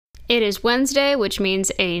It is Wednesday, which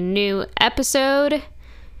means a new episode.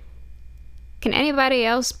 Can anybody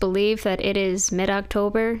else believe that it is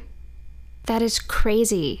mid-October? That is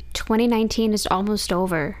crazy. 2019 is almost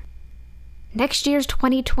over. Next year's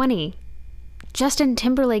 2020. Justin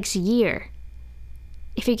Timberlake's year.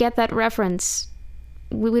 If you get that reference,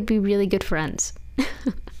 we would be really good friends.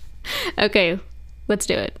 Okay, let's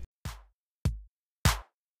do it.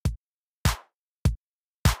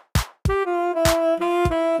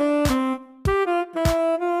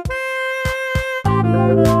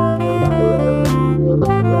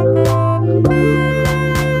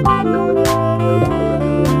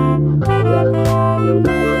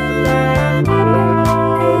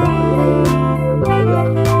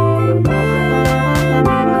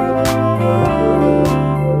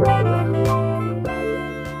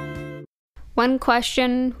 One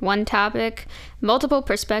question, one topic, multiple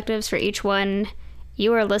perspectives for each one.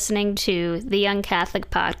 You are listening to the Young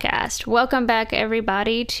Catholic Podcast. Welcome back,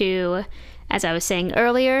 everybody, to, as I was saying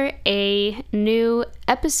earlier, a new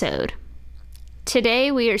episode.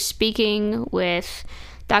 Today we are speaking with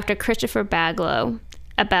Dr. Christopher Baglow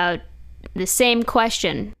about the same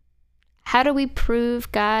question. How do we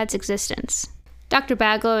prove God's existence? Dr.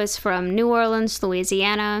 Baglow is from New Orleans,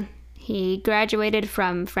 Louisiana. He graduated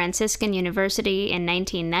from Franciscan University in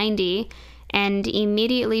 1990 and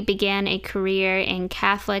immediately began a career in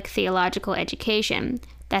Catholic theological education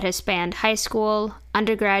that has spanned high school,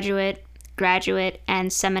 undergraduate, graduate,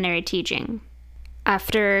 and seminary teaching.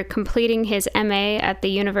 After completing his MA at the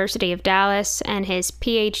University of Dallas and his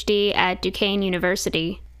PhD at Duquesne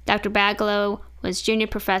University, Dr. Baglow was junior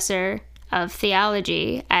professor of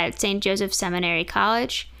theology at St. Joseph Seminary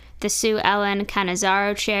College, the Sue Ellen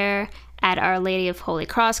Cannizzaro Chair at Our Lady of Holy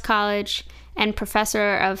Cross College, and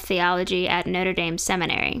professor of theology at Notre Dame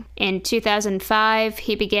Seminary. In 2005,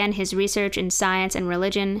 he began his research in science and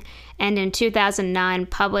religion, and in 2009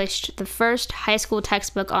 published the first high school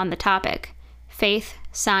textbook on the topic, Faith,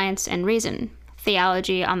 Science, and Reason,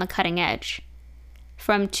 Theology on the Cutting Edge.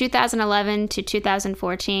 From 2011 to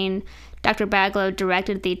 2014, Dr. Baglow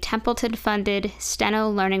directed the Templeton-funded Steno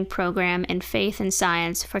Learning Program in Faith and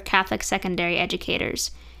Science for Catholic secondary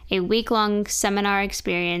educators, a week-long seminar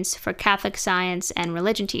experience for Catholic science and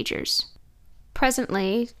religion teachers.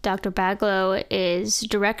 Presently, Dr. Baglow is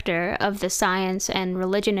director of the Science and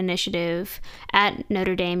Religion Initiative at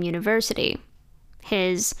Notre Dame University.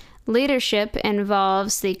 His leadership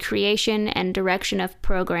involves the creation and direction of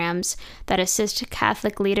programs that assist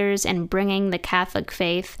Catholic leaders in bringing the Catholic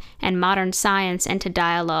faith and modern science into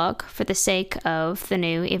dialogue for the sake of the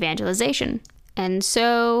new evangelization. And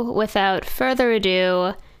so, without further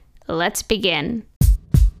ado, let's begin.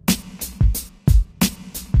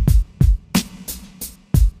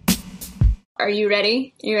 Are you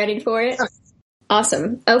ready? You ready for it?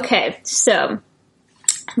 Awesome. Okay, so,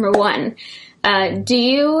 number one. Do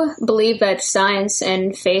you believe that science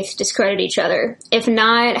and faith discredit each other? If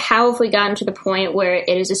not, how have we gotten to the point where it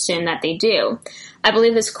is assumed that they do? I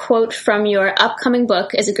believe this quote from your upcoming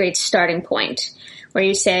book is a great starting point, where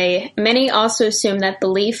you say, many also assume that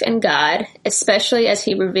belief in God, especially as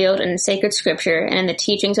he revealed in sacred scripture and in the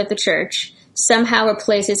teachings of the church, somehow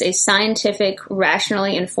replaces a scientific,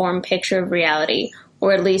 rationally informed picture of reality,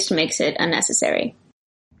 or at least makes it unnecessary.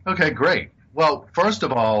 Okay, great. Well, first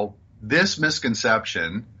of all, this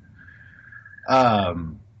misconception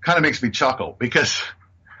kind of makes me chuckle because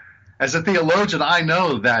as a theologian, I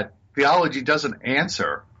know that theology doesn't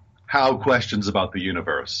answer how questions about the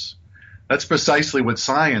universe. That's precisely what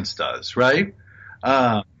science does, right?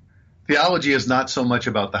 Theology is not so much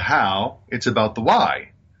about the how, it's about the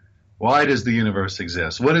why. Why does the universe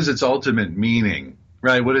exist? What is its ultimate meaning,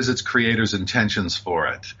 right? What is its creator's intentions for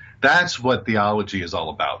it? That's what theology is all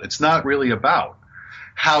about. It's not really about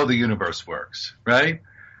how the universe works, right?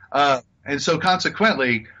 And so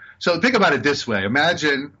consequently, so think about it this way.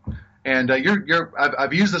 Imagine, and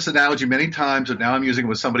I've used this analogy many times, but now I'm using it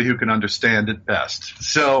with somebody who can understand it best.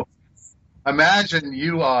 So imagine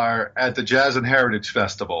you are at the Jazz and Heritage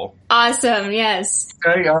Festival. Awesome, yes.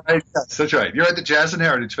 Okay, all right, yes, that's right. You're at the Jazz and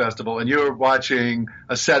Heritage Festival, and you're watching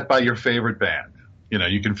a set by your favorite band. You know,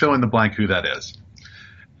 you can fill in the blank who that is.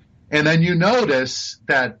 And then you notice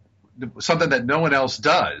that something that no one else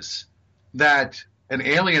does, that an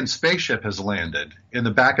alien spaceship has landed in the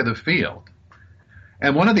back of the field.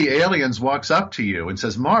 And one of the aliens walks up to you and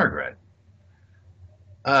says, Margaret,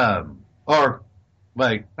 or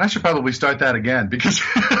like, I should probably start that again because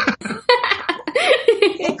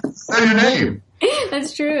that's your name.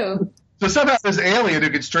 That's true. So somehow this alien who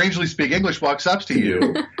can strangely speak English walks up to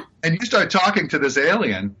you and you start talking to this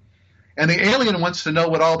alien And the alien wants to know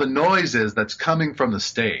what all the noise is that's coming from the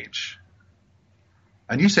stage.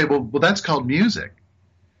 And you say, well, that's called music.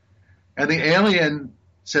 And the alien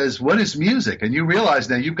says, what is music? And you realize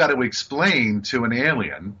now you've got to explain to an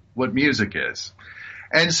alien what music is.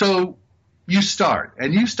 And so you start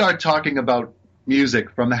talking about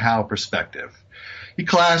music from the How perspective. You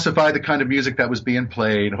classify the kind of music that was being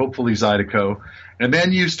played, hopefully Zydeco, and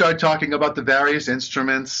then you start talking about the various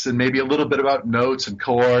instruments and maybe a little bit about notes and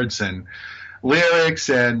chords and lyrics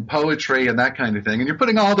and poetry and that kind of thing. And you're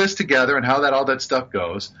putting all this together and how all that stuff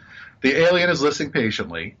goes. The alien is listening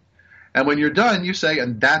patiently. And when you're done, you say,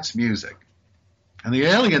 and that's music. And the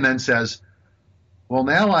alien then says, well,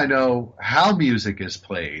 now I know how music is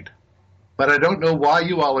played, but I don't know why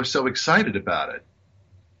you all are so excited about it.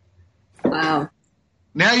 Wow.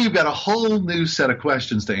 Now you've got a whole new set of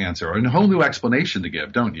questions to answer, or a whole new explanation to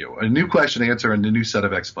give, don't you? A new question to answer and a new set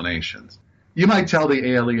of explanations. You might tell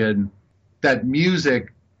the alien that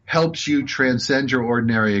music helps you transcend your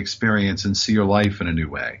ordinary experience and see your life in a new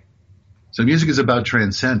way. So music is about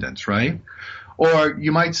transcendence, right? Or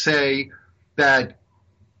you might say that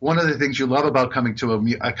one of the things you love about coming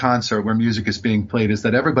to a concert where music is being played is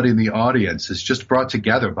that everybody in the audience is just brought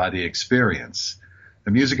together by the experience.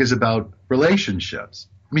 The music is about relationships.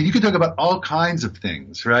 I mean, you can talk about all kinds of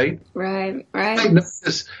things, right? Right. I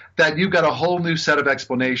notice that you've got a whole new set of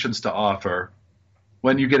explanations to offer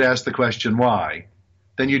when you get asked the question why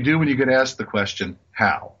than you do when you get asked the question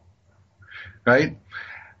how, right?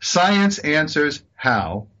 Science answers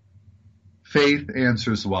how. Faith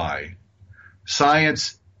answers why.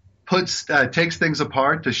 Science takes things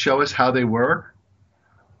apart to show us how they work,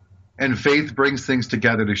 and faith brings things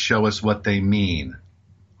together to show us what they mean,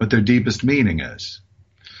 what their deepest meaning is.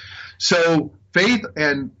 So faith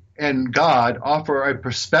and God offer a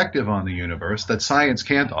perspective on the universe that science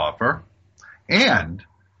can't offer, and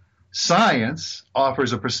science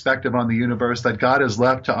offers a perspective on the universe that God has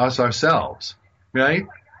left to us ourselves, right?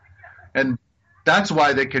 And that's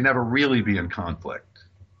why they can never really be in conflict.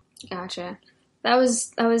 Gotcha. That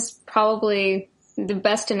was probably the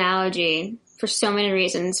best analogy for so many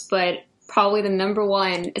reasons, but probably the number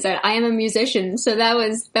one is that I am a musician, so that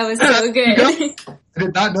was so good. I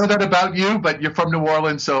did not know that about you, but you're from New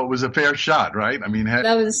Orleans, so it was a fair shot, right? I mean,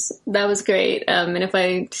 that was great. And if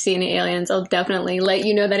I see any aliens, I'll definitely let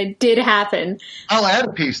you know that it did happen. I'll add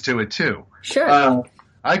a piece to it too. Sure.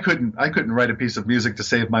 I couldn't write a piece of music to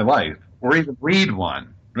save my life, or even read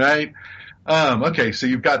one, right? Okay, so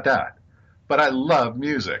you've got that. But I love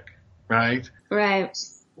music, right? Right.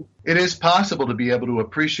 It is possible to be able to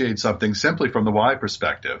appreciate something simply from the why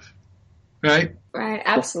perspective, right? Right,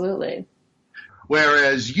 absolutely.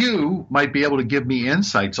 Whereas you might be able to give me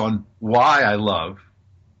insights on why I love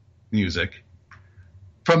music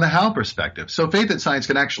from the how perspective. So faith and science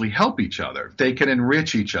can actually help each other. They can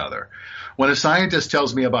enrich each other. When a scientist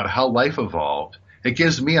tells me about how life evolved, it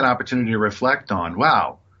gives me an opportunity to reflect on,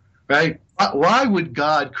 wow, right? Why would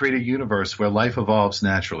God create a universe where life evolves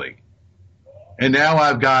naturally? And now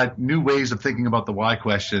I've got new ways of thinking about the why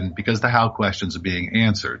question because the how questions are being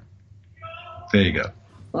answered. There you go.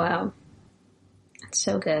 Wow. That's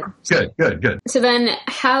so good. Good. So then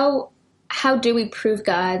how do we prove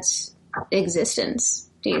God's existence,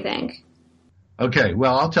 do you think? Okay,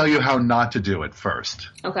 well, I'll tell you how not to do it first.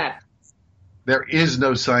 Okay. There is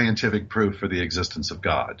no scientific proof for the existence of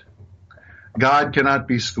God. God cannot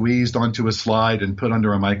be squeezed onto a slide and put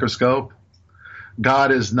under a microscope.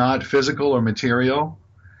 God is not physical or material,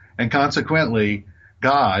 and consequently,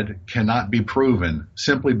 God cannot be proven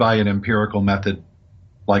simply by an empirical method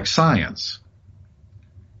like science,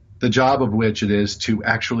 the job of which it is to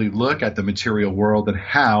actually look at the material world and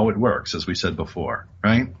how it works, as we said before,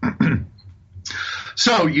 right?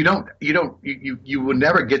 So you would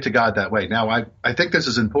never get to God that way. Now, I think this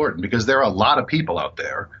is important because there are a lot of people out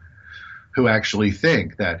there who actually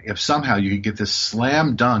think that if somehow you get this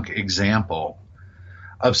slam dunk example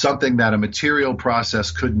of something that a material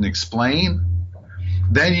process couldn't explain,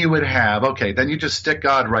 then you would have, then you just stick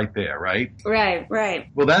God right there, right? Right.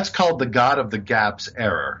 Well, that's called the God of the gaps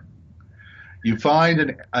error. You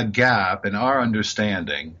find a gap in our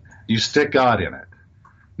understanding, you stick God in it.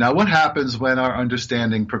 Now, what happens when our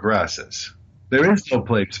understanding progresses? There is no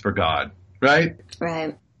place for God, right?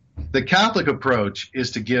 Right. The Catholic approach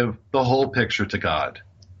is to give the whole picture to God.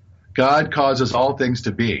 God causes all things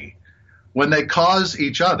to be. When they cause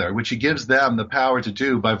each other, which he gives them the power to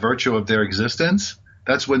do by virtue of their existence,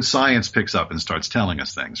 that's when science picks up and starts telling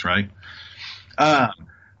us things, right?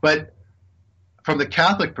 But from the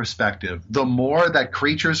Catholic perspective, the more that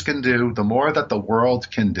creatures can do, the more that the world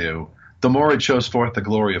can do, the more it shows forth the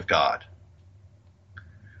glory of God.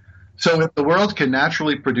 So if the world can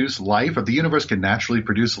naturally produce life, if the universe can naturally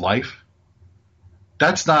produce life,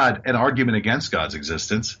 that's not an argument against God's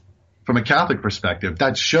existence. From a Catholic perspective,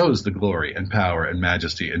 that shows the glory and power and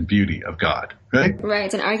majesty and beauty of God, right? Right.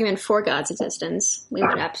 It's an argument for God's existence, we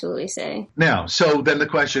would absolutely say. Now, so then the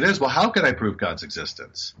question is, well, how can I prove God's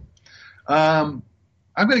existence? I'm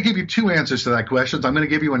going to give you two answers to that question. I'm going to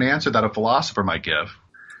give you an answer that a philosopher might give.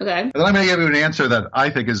 Okay. And then I'm going to give you an answer that I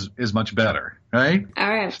think is much better, right? All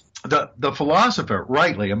right. The philosopher,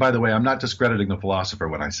 rightly, and by the way, I'm not discrediting the philosopher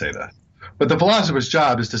when I say that, but the philosopher's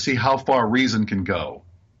job is to see how far reason can go,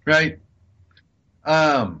 right?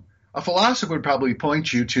 A philosopher would probably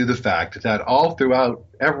point you to the fact that all throughout,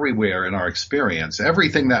 everywhere in our experience,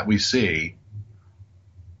 everything that we see,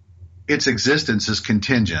 its existence is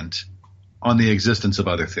contingent on the existence of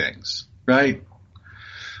other things, right?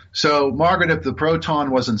 So, Margaret, if the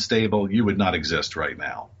proton wasn't stable, you would not exist right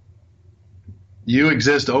now. You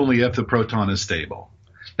exist only if the proton is stable.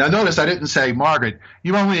 Now, notice I didn't say, Margaret,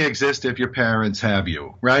 you only exist if your parents have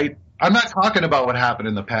you, right? I'm not talking about what happened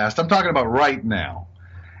in the past. I'm talking about right now.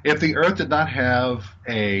 If the Earth did not have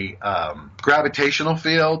a gravitational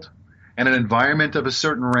field and an environment of a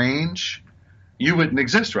certain range, you wouldn't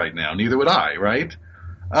exist right now. Neither would I, right?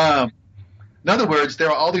 In other words, there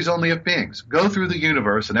are all these only if beings. Go through the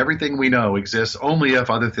universe and everything we know exists only if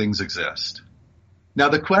other things exist. Now,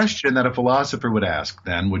 the question that a philosopher would ask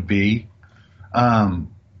then would be,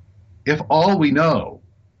 if all we know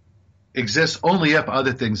exists only if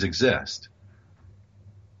other things exist,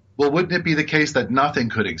 well, wouldn't it be the case that nothing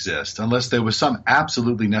could exist unless there was some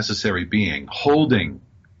absolutely necessary being holding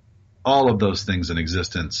all of those things in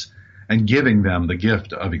existence and giving them the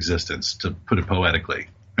gift of existence, to put it poetically,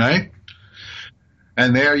 right?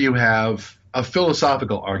 And there you have a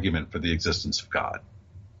philosophical argument for the existence of God,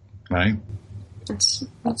 right?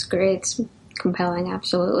 That's great. It's compelling,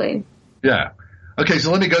 absolutely. Yeah. Okay,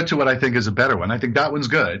 so let me go to what I think is a better one. I think that one's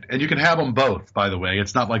good. And you can have them both, by the way.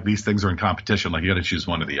 It's not like these things are in competition, like you got to choose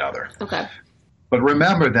one or the other. Okay. But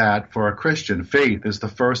remember that for a Christian, faith is the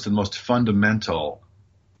first and most fundamental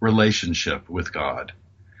relationship with God.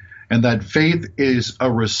 And that faith is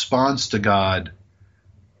a response to God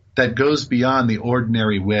that goes beyond the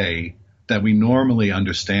ordinary way that we normally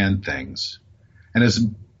understand things, and is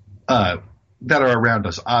that are around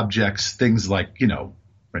us, objects, things like,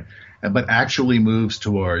 right, but actually moves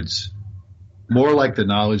towards more like the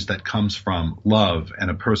knowledge that comes from love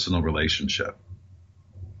and a personal relationship.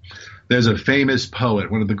 There's a famous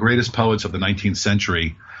poet, one of the greatest poets of the 19th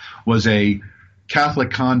century, was a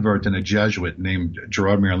Catholic convert and a Jesuit named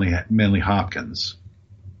Gerard Manley Hopkins.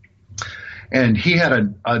 And he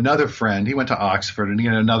had another friend. He went to Oxford, and he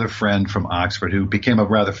had another friend from Oxford who became a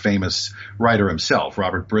rather famous writer himself,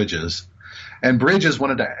 Robert Bridges. And Bridges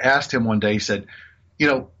wanted to ask him one day, he said,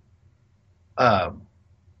 what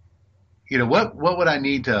would I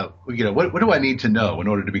need to, what do I need to know in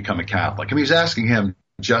order to become a Catholic? And he was asking him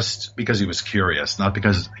just because he was curious, not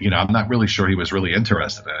because, I'm not really sure he was really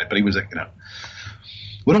interested in it, but he was like,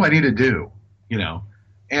 what do I need to do,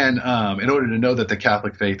 and in order to know that the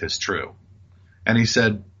Catholic faith is true? And he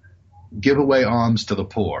said, give away alms to the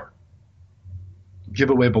poor. Give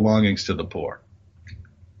away belongings to the poor.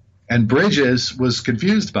 And Bridges was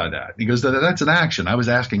confused by that. He goes, that's an action. I was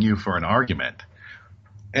asking you for an argument.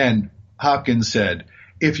 And Hopkins said,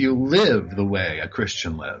 if you live the way a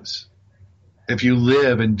Christian lives, if you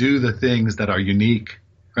live and do the things that are unique,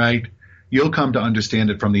 right, you'll come to understand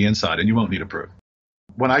it from the inside, and you won't need a proof.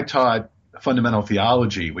 When I taught fundamental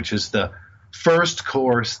theology, which is the first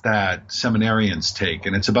course that seminarians take,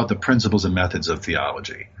 and it's about the principles and methods of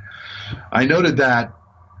theology, I noted that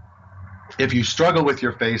if you struggle with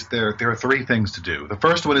your faith, there are three things to do. The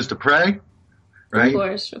first one is to pray, right?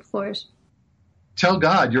 Of course. Tell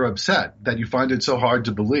God you're upset that you find it so hard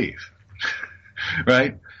to believe,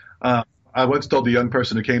 right? I once told a young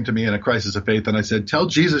person who came to me in a crisis of faith, and I said, tell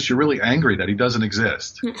Jesus you're really angry that he doesn't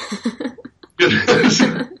exist.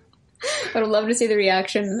 I would love to see the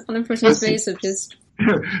reaction on the person's face of just...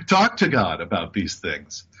 Talk to God about these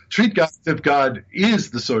things. Treat God as if God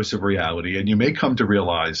is the source of reality, and you may come to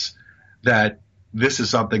realize that this is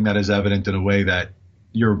something that is evident in a way that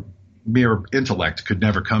your mere intellect could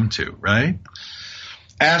never come to, right?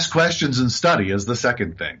 Ask questions and study is the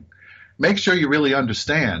second thing. Make sure you really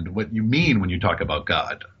understand what you mean when you talk about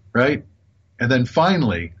God, right? And then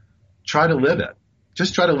finally, try to live it.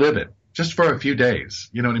 Just try to live it. Just for a few days.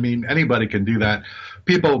 You know what I mean? Anybody can do that.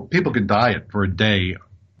 People can diet for a day.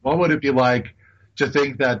 What would it be like to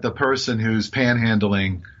think that the person who's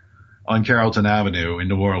panhandling on Carrollton Avenue in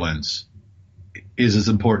New Orleans is as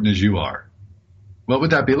important as you are? What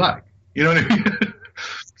would that be like? You know what I mean?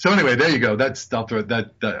 So anyway, there you go. I'll throw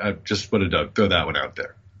that. I just wanted to throw that one out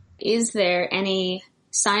there. Is there any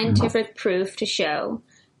scientific proof to show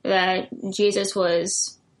that Jesus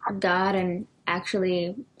was God and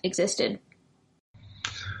actually existed?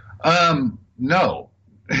 No.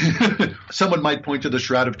 Someone might point to the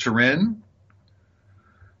Shroud of Turin,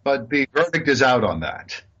 but the verdict is out on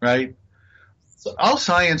that, right? So all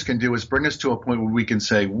science can do is bring us to a point where we can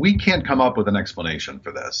say, we can't come up with an explanation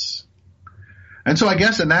for this. And so I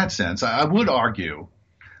guess in that sense, I would argue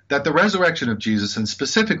that the resurrection of Jesus, and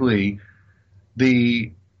specifically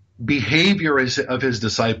the behavior of his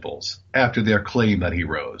disciples after their claim that he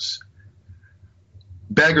rose,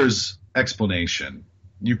 beggars explanation.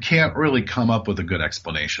 You can't really come up with a good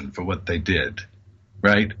explanation for what they did,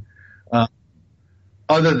 right?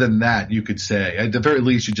 Other than that, you could say, at the very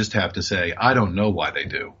least, you just have to say, I don't know why they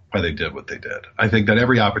did what they did. I think that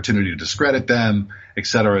every opportunity to discredit them, et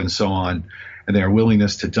cetera, and so on, and their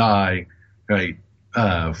willingness to die, right,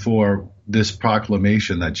 for this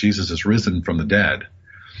proclamation that Jesus is risen from the dead,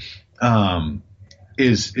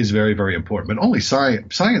 is very, very important. But only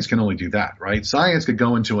science can only do that, right? Science could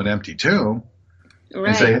go into an empty tomb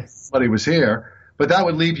and say somebody was here, but that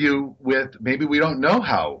would leave you with maybe we don't know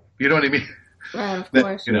how. You know what I mean? Right, of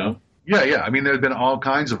course. Yeah. I mean, there have been all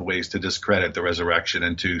kinds of ways to discredit the resurrection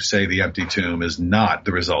and to say the empty tomb is not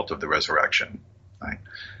the result of the resurrection. Right?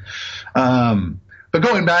 But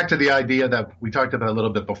going back to the idea that we talked about a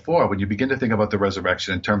little bit before, when you begin to think about the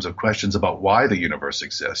resurrection in terms of questions about why the universe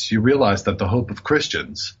exists, you realize that the hope of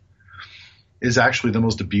Christians is actually the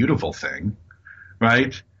most beautiful thing,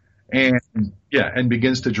 right? And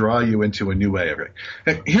begins to draw you into a new way of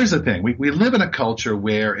it. Here's the thing. We live in a culture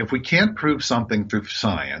where if we can't prove something through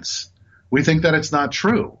science, we think that it's not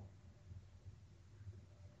true.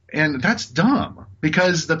 And that's dumb,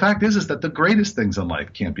 because the fact is that the greatest things in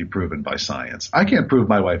life can't be proven by science. I can't prove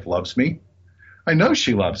my wife loves me. I know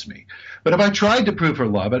she loves me. But if I tried to prove her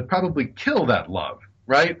love, I'd probably kill that love,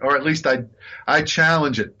 right? Or at least I'd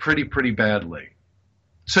challenge it pretty badly.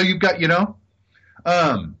 So you've got,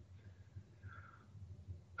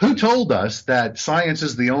 who told us that science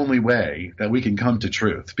is the only way that we can come to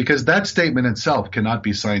truth? Because that statement itself cannot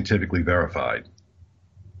be scientifically verified.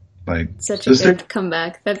 Like, such a good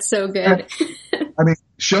comeback. That's so good. I mean,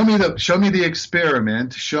 show me the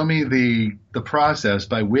experiment. Show me the process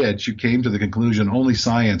by which you came to the conclusion only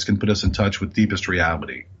science can put us in touch with deepest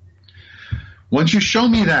reality. Once you show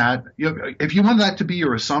me that, if you want that to be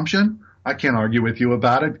your assumption, I can't argue with you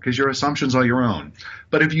about it because your assumptions are your own.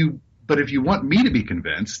 But if you want me to be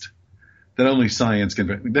convinced that only science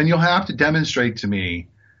can, then you'll have to demonstrate to me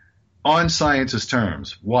on science's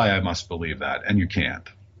terms why I must believe that, and you can't.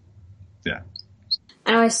 Yeah.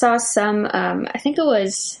 And I saw some, I think it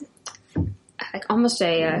was like almost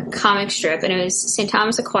a comic strip, and it was St.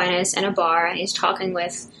 Thomas Aquinas in a bar, and he's talking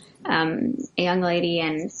with a young lady,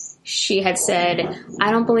 and she had said,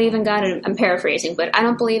 I don't believe in God, I'm paraphrasing, but I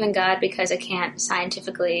don't believe in God because I can't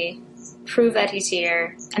scientifically prove that he's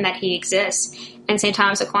here and that he exists. And St.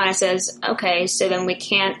 Thomas Aquinas says, okay, so then we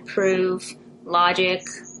can't prove logic,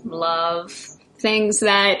 love, things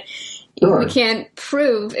that we can't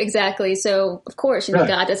prove exactly. So of course,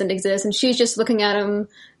 God doesn't exist. And she's just looking at him.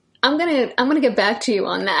 I'm gonna get back to you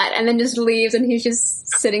on that, and then just leaves, and he's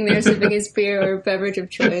just sitting there sipping his beer or beverage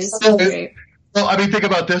of choice. Great. Well, I mean, think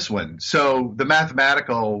about this one. So the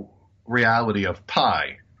mathematical reality of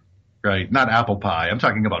pi, right? Not apple pie. I'm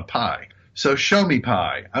talking about pi. So show me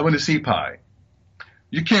pi. I want to see pi.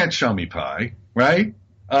 You can't show me pi, right?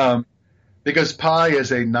 Because pi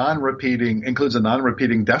is includes a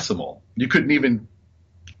non-repeating decimal. You couldn't even,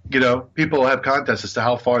 people have contests as to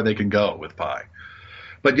how far they can go with pi.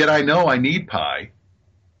 But yet I know I need pi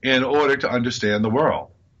in order to understand the world.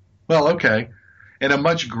 Well, okay. In a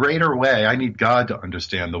much greater way, I need God to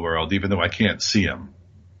understand the world, even though I can't see him.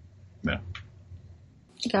 Yeah.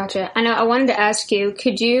 Gotcha. I wanted to ask you,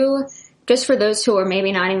 could you, just for those who are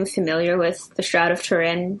maybe not even familiar with the Shroud of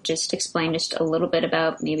Turin, just explain just a little bit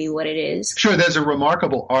about maybe what it is? Sure. There's a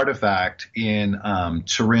remarkable artifact in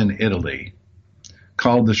Turin, Italy,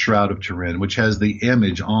 called the Shroud of Turin, which has the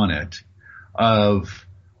image on it of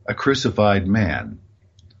a crucified man,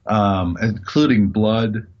 including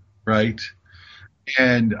blood, right?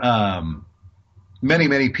 And many,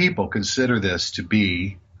 many people consider this to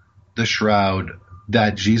be the shroud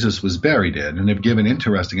that Jesus was buried in, and have given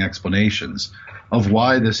interesting explanations of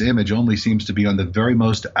why this image only seems to be on the very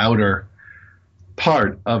most outer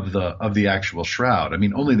part of the actual shroud. I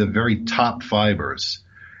mean, only the very top fibers,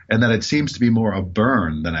 and that it seems to be more a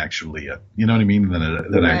burn than actually it. You know what I mean? Than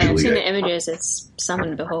actually. I've seen the images. It's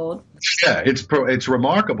something to behold. Yeah, it's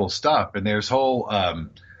remarkable stuff, and there's whole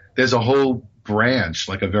there's a whole branch,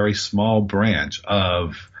 like a very small branch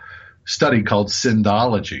of study called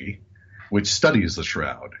syndology, which studies the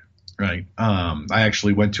shroud, right? I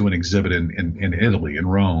actually went to an exhibit in Italy, in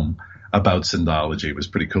Rome, about syndology. It was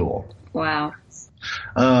pretty cool. Wow.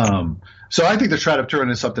 So I think the Shroud of Turin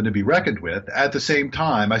is something to be reckoned with. At the same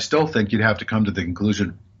time, I still think you'd have to come to the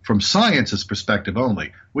conclusion from science's perspective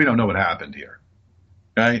only. We don't know what happened here,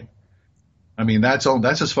 right? I mean, that's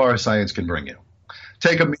as far as science can bring you.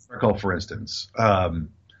 Take a miracle, for instance.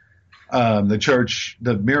 The church,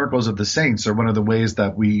 the miracles of the saints are one of the ways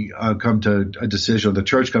that we come to a decision, the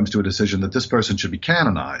church comes to a decision that this person should be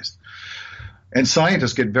canonized. And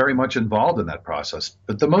scientists get very much involved in that process.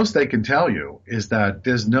 But the most they can tell you is that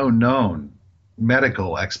there's no known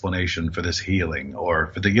medical explanation for this healing or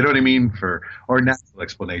for the, you know what I mean, or natural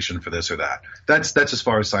explanation for this or that. That's as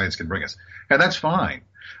far as science can bring us. And that's fine.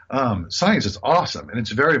 Science is awesome and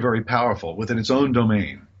it's very, very powerful within its own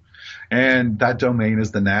domain. And that domain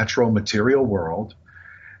is the natural material world.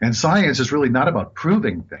 And science is really not about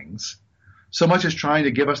proving things so much as trying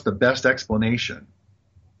to give us the best explanation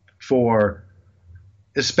for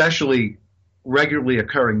especially regularly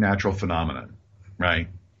occurring natural phenomenon, right?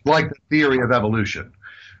 Like the theory of evolution,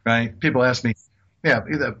 right? People ask me,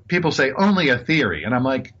 people say only a theory. And I'm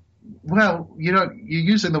like, well, you're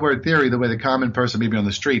using the word theory the way the common person maybe on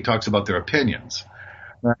the street talks about their opinions,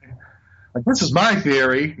 right? Like, this is my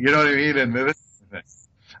theory, you know what I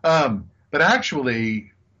mean? But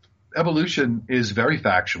actually, evolution is very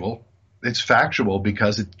factual. It's factual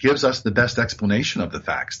because it gives us the best explanation of the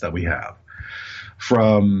facts that we have.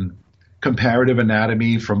 From comparative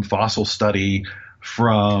anatomy, from fossil study,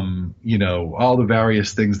 from, all the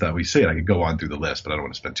various things that we see. And I could go on through the list, but I don't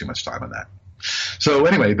want to spend too much time on that. So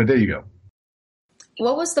anyway, but there you go.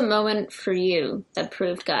 What was the moment for you that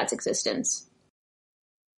proved God's existence?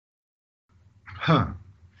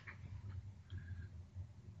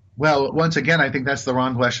 Well, once again, I think that's the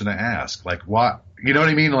wrong question to ask. Like, what, you know what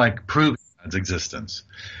I mean? Like, prove God's existence.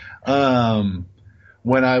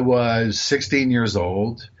 When I was 16 years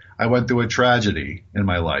old, I went through a tragedy in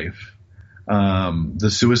my life, the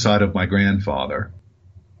suicide of my grandfather.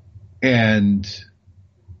 And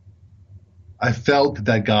I felt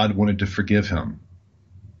that God wanted to forgive him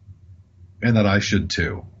and that I should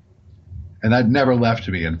too. And that never left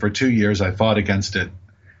me. And for 2 years, I fought against it.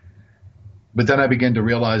 But then I began to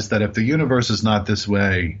realize that if the universe is not this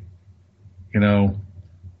way,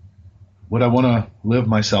 would I want to live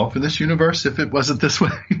myself in this universe if it wasn't this way?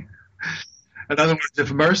 In other words,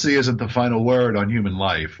 if mercy isn't the final word on human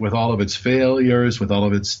life, with all of its failures, with all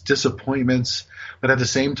of its disappointments, but at the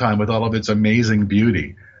same time with all of its amazing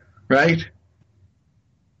beauty, right?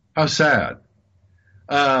 How sad.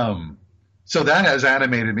 So that has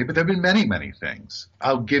animated me, but there have been many, many things.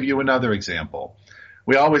 I'll give you another example.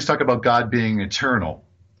 We always talk about God being eternal.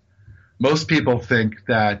 Most people think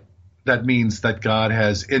that means that God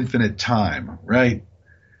has infinite time, right?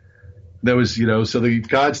 There was, so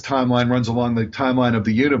God's timeline runs along the timeline of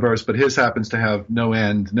the universe, but his happens to have no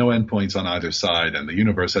endpoints on either side, and the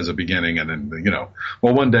universe has a beginning and then,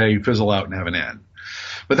 one day fizzle out and have an end.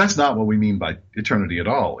 But that's not what we mean by eternity at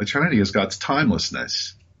all. Eternity is God's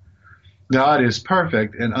timelessness. God is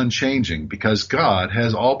perfect and unchanging because God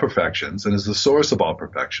has all perfections and is the source of all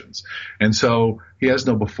perfections. And so he has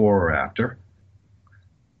no before or after.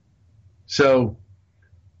 So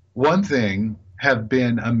one thing have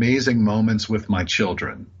been amazing moments with my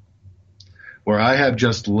children where I have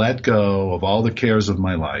just let go of all the cares of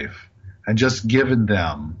my life and just given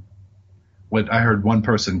them what I heard one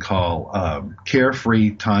person call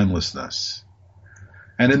carefree timelessness.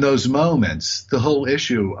 And in those moments, the whole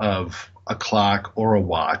issue of a clock or a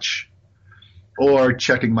watch or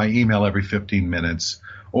checking my email every 15 minutes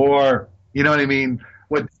or, you know what I mean,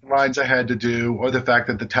 what deadlines I had to do or the fact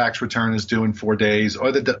that the tax return is due in 4 days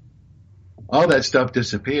or all that stuff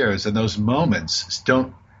disappears. And those moments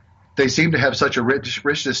they seem to have such a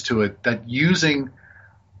richness to it that using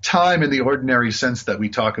time in the ordinary sense that we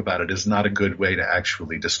talk about it is not a good way to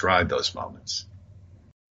actually describe those moments.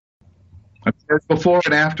 There's before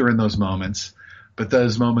and after in those moments, but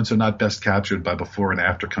those moments are not best captured by before and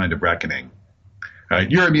after kind of reckoning. All right,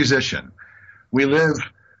 you're a musician. We live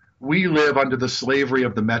under the slavery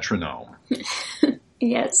of the metronome.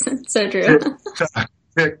 Yes, so true.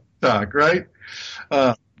 Tick tock, right?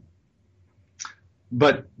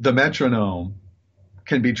 But the metronome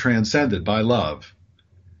can be transcended by love.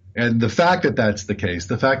 And the fact that that's the case,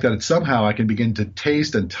 the fact that somehow I can begin to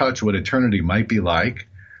taste and touch what eternity might be like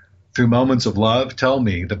through moments of love, tell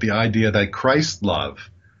me that the idea that Christ's love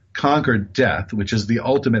conquered death, which is the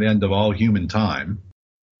ultimate end of all human time,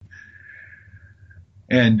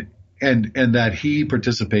 and that he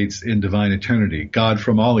participates in divine eternity, God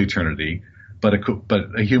from all eternity, but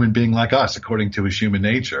a human being like us, according to his human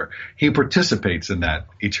nature. He participates in that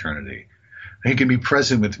eternity. He can be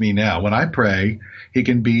present with me now. When I pray, he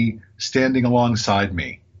can be standing alongside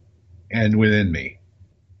me and within me.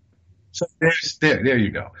 So there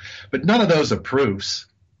you go. But none of those are proofs.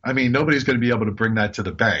 I mean, nobody's going to be able to bring that to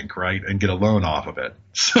the bank, right, and get a loan off of it.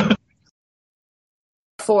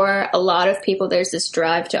 For a lot of people, there's this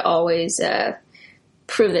drive to always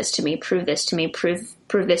prove this to me, prove this to me, prove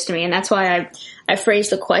this to me, and that's why I phrase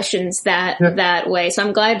the questions that way. So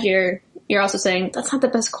I'm glad you're also saying that's not the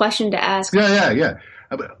best question to ask. Yeah.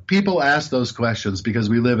 People ask those questions because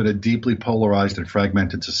we live in a deeply polarized and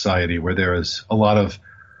fragmented society where there is a lot of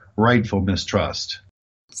rightful mistrust.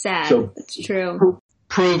 Sad. So, it's true.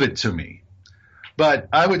 Prove it to me. But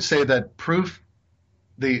I would say that proof,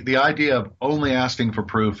 the idea of only asking for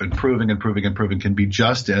proof and proving can be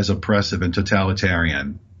just as oppressive and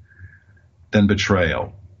totalitarian than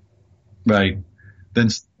betrayal, right? Than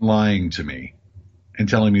lying to me and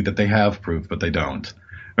telling me that they have proof, but they don't,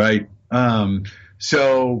 right?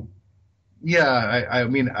 So, yeah, I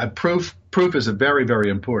mean, proof is a very,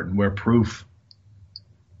 very important where proof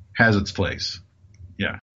has its place.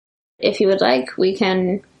 Yeah. If you would like, we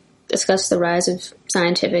can discuss the rise of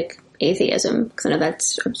scientific atheism, because I know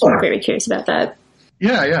I'm very curious about that.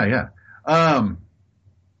 Yeah. Well,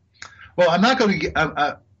 I'm not going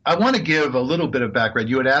to. I want to give a little bit of background.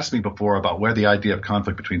 You had asked me before about where the idea of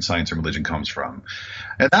conflict between science and religion comes from,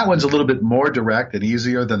 and that one's a little bit more direct and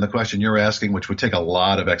easier than the question you're asking, which would take a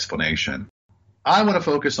lot of explanation. I want to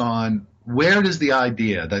focus on where does the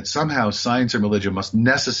idea that somehow science and religion must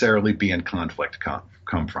necessarily be in conflict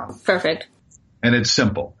come from? Perfect. And it's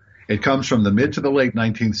simple. It comes from the mid to the late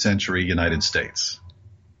 19th century United States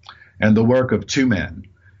and the work of two men,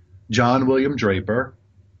 John William Draper,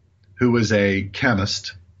 who was a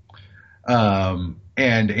chemist, and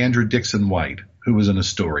Andrew Dickson White, who was an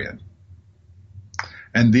historian.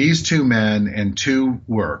 And these two men and two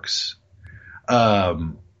works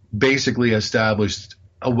basically established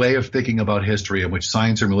a way of thinking about history in which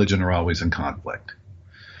science and religion are always in conflict.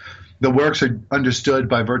 The works are understood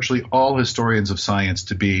by virtually all historians of science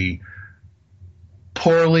to be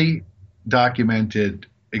poorly documented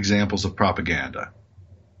examples of propaganda.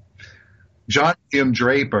 John William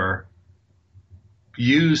Draper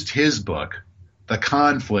used his book, The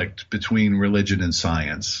Conflict Between Religion and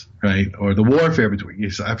Science, right? Or the warfare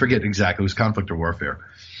between, I forget exactly, it was conflict or warfare.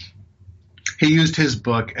 He used his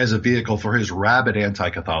book as a vehicle for his rabid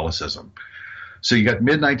anti-Catholicism. So you got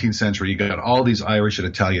mid-19th century, you got all these Irish and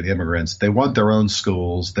Italian immigrants. They want their own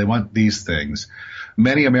schools. They want these things.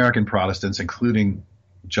 Many American Protestants, including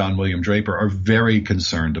John William Draper, are very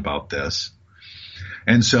concerned about this.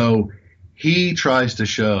 And so he tries to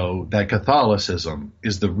show that Catholicism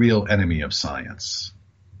is the real enemy of science.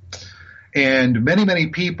 And many, many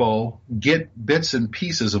people get bits and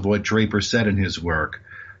pieces of what Draper said in his work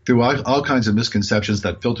through all kinds of misconceptions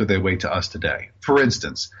that filter their way to us today. For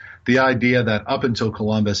instance, the idea that up until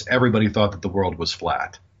Columbus, everybody thought that the world was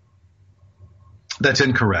flat. That's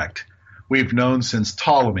incorrect. We've known since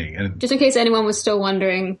Ptolemy. And just in case anyone was still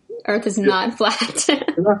wondering, Earth is not flat.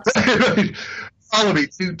 Right. Ptolemy,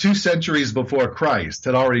 two centuries before Christ,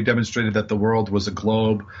 had already demonstrated that the world was a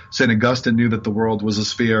globe. St. Augustine knew that the world was a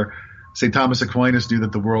sphere. St. Thomas Aquinas knew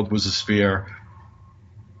that the world was a sphere.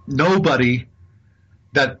 Nobody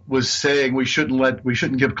that was saying we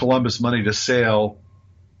shouldn't give Columbus money to sail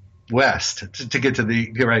west to get to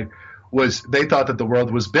the right they thought that the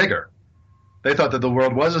world was bigger. They thought that the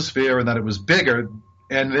world was a sphere and that it was bigger,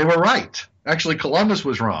 and they were right. Actually, Columbus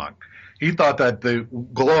was wrong. He thought that the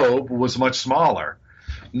globe was much smaller.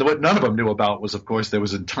 What none of them knew about was, of course, there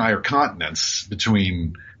was entire continents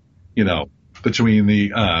between Europe and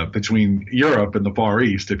the Far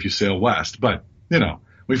East if you sail west. But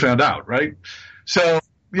we found out, right? So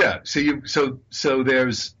yeah, so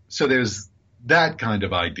there's that kind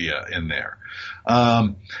of idea in there.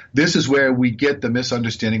 This is where we get the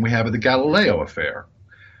misunderstanding we have of the Galileo affair.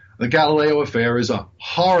 The Galileo affair is a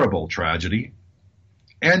horrible tragedy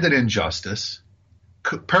and an injustice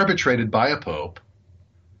perpetrated by a pope,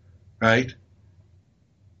 right?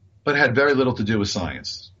 But had very little to do with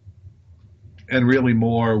science and really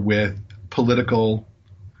more with political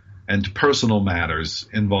and personal matters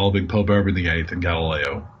involving Pope Urban VIII and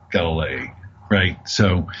Galilei, right?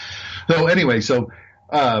 So anyway,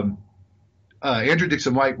 Andrew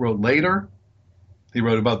Dickson White wrote later. He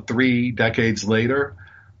wrote about 3 decades later,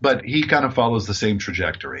 but he kind of follows the same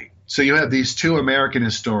trajectory. So you have these two American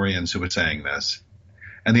historians who are saying this,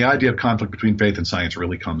 and the idea of conflict between faith and science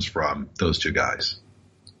really comes from those two guys.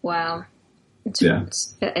 Wow. Yeah.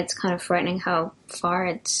 It's kind of frightening how far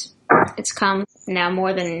it's come now,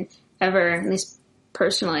 more than ever. At least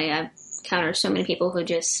personally, I've encountered so many people who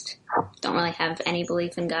just don't really have any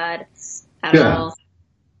belief in God at all.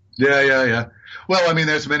 Yeah. Well, I mean,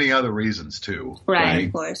 there's many other reasons too. Right?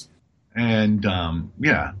 Of course. And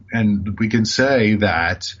and we can say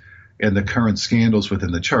that in the current scandals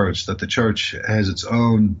within the church, that the church has its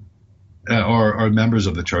own, or members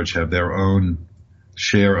of the church have their own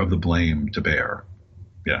share of the blame to bear.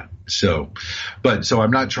 Yeah. So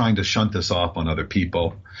I'm not trying to shunt this off on other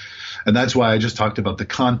people. And that's why I just talked about the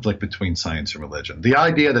conflict between science and religion. The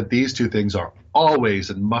idea that these two things are always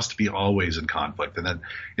and must be always in conflict, and that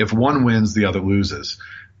if one wins, the other loses.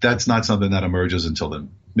 That's not something that emerges until the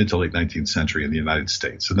mid to late 19th century in the United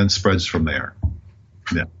States, and then spreads from there.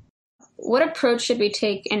 Yeah. What approach should we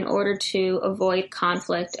take in order to avoid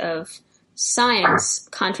conflict of science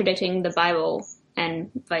contradicting the Bible and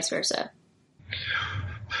vice versa?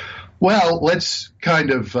 Well, let's kind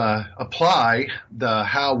of apply the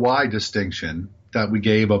how-why distinction that we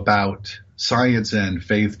gave about science and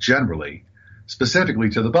faith generally, specifically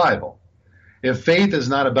to the Bible. If faith is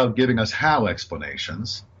not about giving us how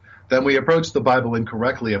explanations, then we approach the Bible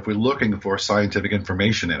incorrectly if we're looking for scientific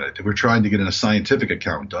information in it. If we're trying to get in a scientific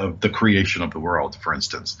account of the creation of the world, for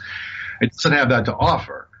instance. It doesn't have that to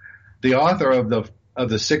offer. The author of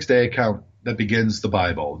the 6-day account that begins the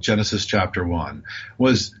Bible, Genesis chapter 1,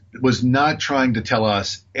 was not trying to tell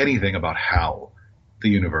us anything about how the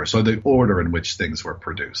universe or the order in which things were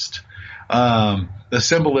produced. The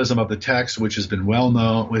symbolism of the text, which has been well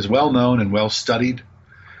known and well studied,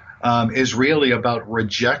 is really about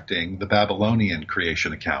rejecting the Babylonian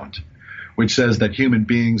creation account, which says that human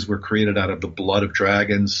beings were created out of the blood of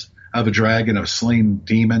dragons, of a dragon, of slain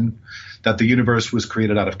demon, that the universe was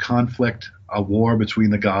created out of conflict, a war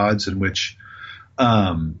between the gods in which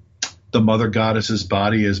the mother goddess's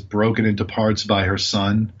body is broken into parts by her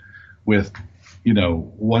son, with,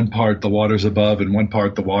 one part the waters above and one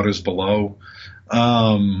part the waters below.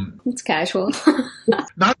 It's casual.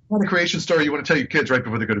 Not a creation story you want to tell your kids right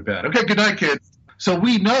before they go to bed. Okay, good night, kids. So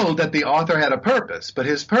we know that the author had a purpose, but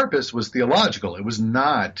his purpose was theological. It was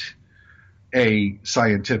not a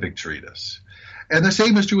scientific treatise. And the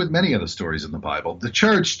same is true with many of the stories in the Bible. The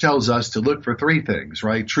church tells us to look for three things,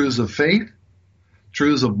 right? Truths of faith,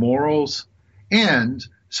 truths of morals, and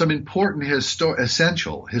some important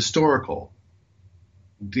essential historical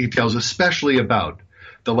details, especially about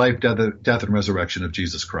the life, death, and resurrection of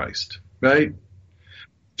Jesus Christ, right?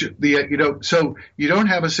 So you don't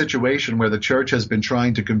have a situation where the church has been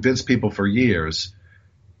trying to convince people for years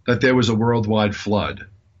that there was a worldwide flood.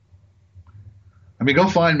 I mean, go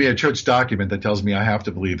find me a church document that tells me I have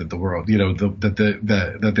to believe that the world,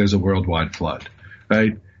 that there's a worldwide flood,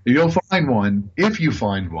 right? You'll find one. If you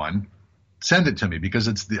find one, send it to me, because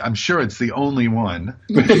I'm sure it's the only one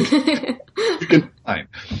you can find.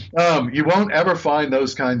 You won't ever find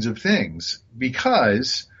those kinds of things,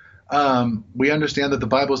 because we understand that the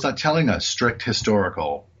Bible is not telling us strict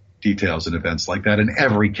historical details and events like that in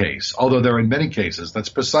every case, although there are in many cases that's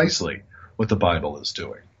precisely what the Bible is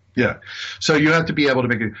doing. Yeah. So you have to be able to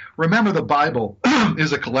make it. Remember, the Bible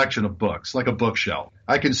is a collection of books, like a bookshelf.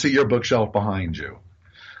 I can see your bookshelf behind you.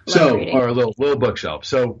 Or a little bookshelf.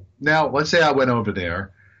 So now let's say I went over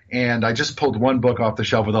there and I just pulled one book off the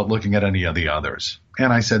shelf without looking at any of the others.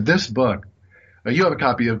 And I said, this book, you have a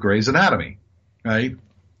copy of Gray's Anatomy, right?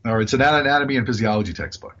 Or it's an anatomy and physiology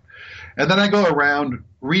textbook. And then I go around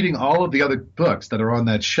reading all of the other books that are on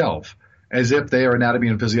that shelf as if they are anatomy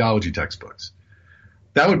and physiology textbooks.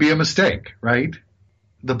 That would be a mistake, right?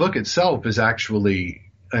 The book itself is actually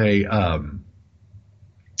a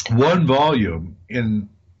one volume in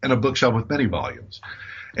a bookshelf with many volumes.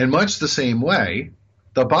 In much the same way,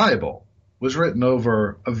 the Bible was written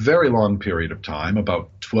over a very long period of time, about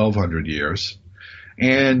 1,200 years,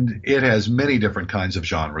 and it has many different kinds of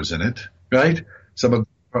genres in it, right? Some of them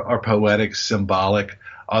are poetic, symbolic,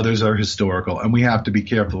 others are historical, and we have to be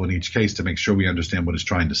careful in each case to make sure we understand what it's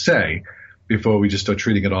trying to say before we just start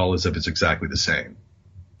treating it all as if it's exactly the same.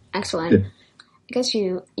 Excellent. Yeah. I guess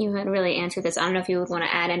you had really answered this. I don't know if you would want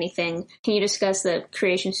to add anything. Can you discuss the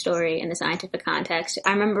creation story in the scientific context?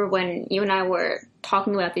 I remember when you and I were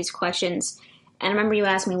talking about these questions, and I remember you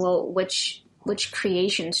asked me, well, which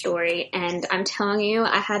creation story? And I'm telling you,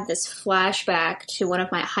 I had this flashback to one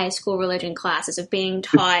of my high school religion classes of being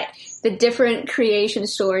taught the different creation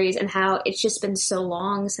stories and how it's just been so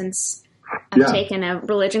long since I've taken a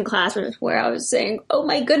religion class where I was saying, oh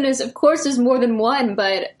my goodness, of course there's more than one,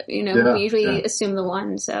 but, we usually assume the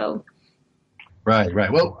one, so. Right.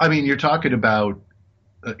 Well, I mean, you're talking about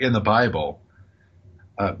in the Bible,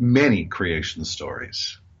 many creation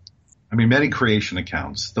stories. I mean, many creation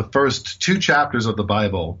accounts. The first 2 chapters of the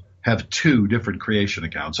Bible have 2 different creation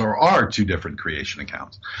accounts, or are 2 different creation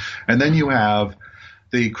accounts. And then you have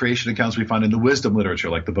the creation accounts we find in the wisdom literature,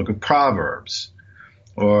 like the book of Proverbs.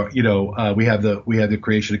 Or, we have the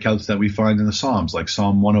creation accounts that we find in the Psalms, like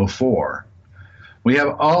Psalm 104. We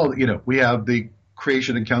have we have the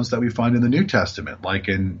creation accounts that we find in the New Testament, like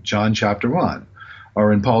in John chapter 1,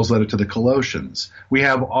 or in Paul's letter to the Colossians. We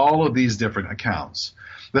have all of these different accounts.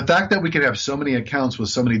 The fact that we can have so many accounts with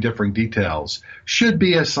so many different details should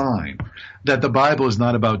be a sign that the Bible is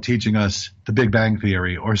not about teaching us the Big Bang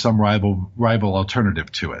Theory or some rival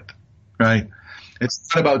alternative to it, right? It's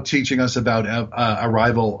not about teaching us about a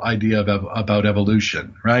rival idea about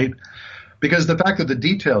evolution, right? Because the fact that the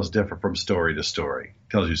details differ from story to story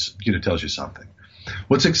tells you something.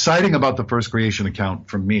 What's exciting about the first creation account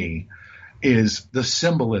for me is the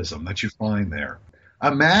symbolism that you find there.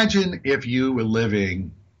 Imagine if you were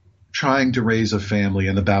trying to raise a family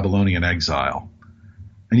in the Babylonian exile,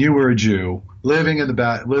 and you were a Jew living in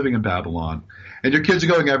Babylon, and your kids are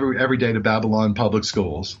going every day to Babylon public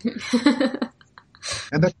schools.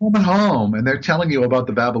 And they're coming home and they're telling you about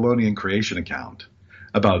the Babylonian creation account,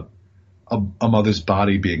 about a mother's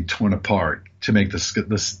body being torn apart to make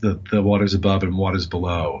the waters above and waters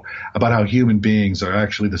below, about how human beings are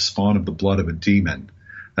actually the spawn of the blood of a demon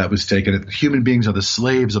that was taken. Human beings are the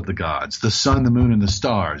slaves of the gods. The sun, the moon, and the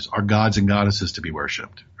stars are gods and goddesses to be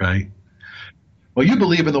worshipped, right? Well, you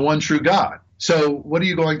believe in the one true God. So what are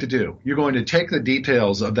you going to do? You're going to take the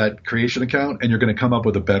details of that creation account and you're going to come up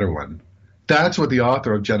with a better one. That's what the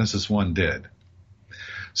author of Genesis 1 did.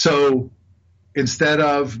 So instead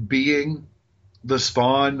of being the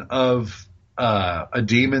spawn of a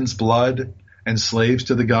demon's blood and slaves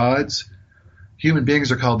to the gods, human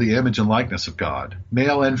beings are called the image and likeness of God,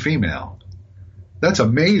 male and female. That's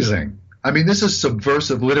amazing. I mean, this is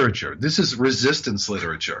subversive literature. This is resistance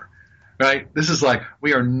literature, right? This is like,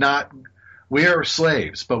 we are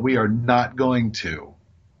slaves, but we are not going to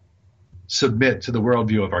submit to the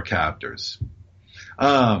worldview of our captors.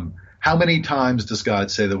 How many times does God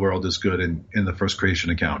say the world is good in the first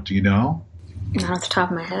creation account? Do you know? Not off the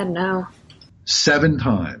top of my head, no. 7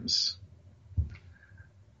 times.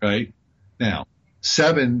 Right? Now,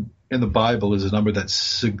 7 in the Bible is a number that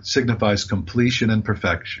signifies completion and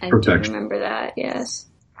perfection. I do remember that, yes.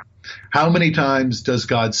 How many times does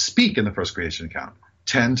God speak in the first creation account?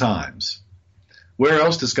 10 times. Where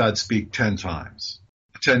else does God speak 10 times?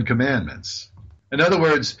 10 Commandments. In other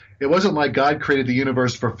words, it wasn't like God created the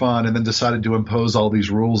universe for fun and then decided to impose all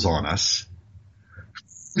these rules on us.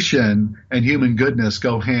 Creation and human goodness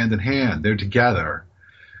go hand in hand. They're together.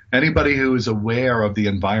 Anybody who is aware of the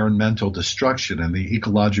environmental destruction and the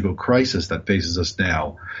ecological crisis that faces us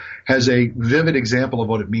now has a vivid example of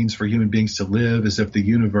what it means for human beings to live as if the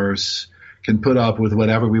universe can put up with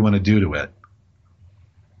whatever we want to do to it.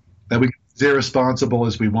 That we can be as irresponsible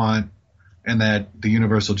as we want, and that the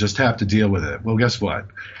universe will just have to deal with it. Well, guess what?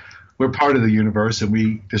 We're part of the universe, and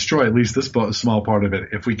we destroy at least this small part of it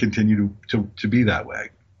if we continue to be that way.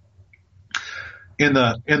 In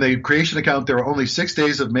the creation account, there are only 6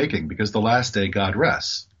 days of making because the last day God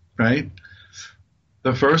rests, right?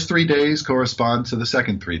 The first 3 days correspond to the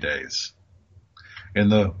second 3 days. In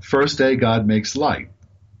the first day, God makes light.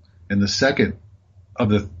 In the second of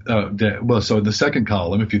the so in the second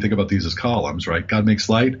column, if you think about these as columns, right? God makes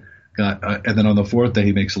light. And then on the 4th day,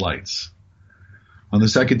 he makes lights. On the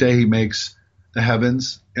 2nd day, he makes the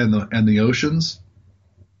heavens and the oceans.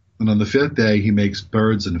 And on the 5th day, he makes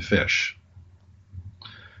birds and fish.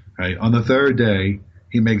 Right? On the 3rd day,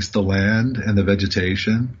 he makes the land and the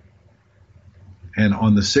vegetation. And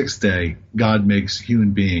on the 6th day, God makes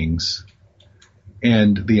human beings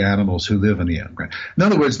and the animals who live in the earth. In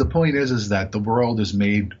other words, the point is that the world is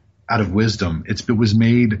made out of wisdom. It was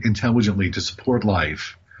made intelligently to support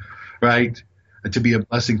life. Right? To be a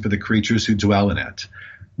blessing for the creatures who dwell in it.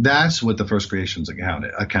 That's what the first creation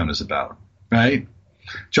account is about, right?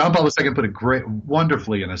 John Paul II put it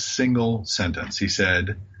wonderfully in a single sentence. He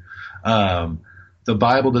said, the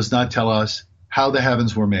Bible does not tell us how the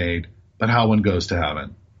heavens were made, but how one goes to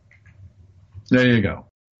heaven. There you go.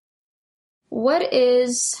 What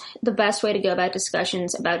is the best way to go about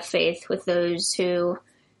discussions about faith with those who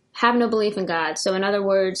have no belief in God? So in other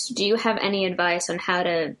words, do you have any advice on how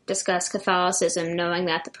to discuss Catholicism knowing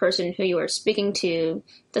that the person who you are speaking to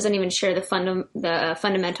doesn't even share the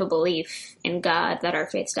fundamental belief in God that our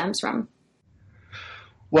faith stems from?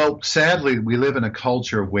 Well, sadly, we live in a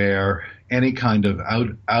culture where any kind of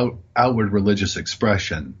outward religious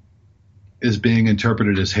expression is being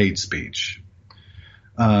interpreted as hate speech,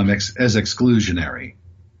 as exclusionary.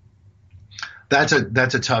 that's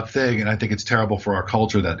a tough thing, and I think it's terrible for our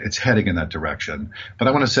culture that it's heading in that direction. But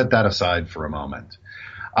I want to set that aside for a moment.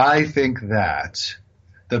 I think that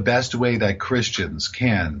the best way that Christians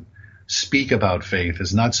can speak about faith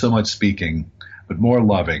is not so much speaking, but more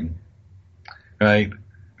loving, right?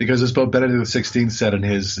 Because as Pope Benedict XVI said in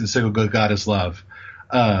his encyclical God is Love,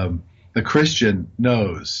 the Christian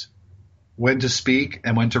knows when to speak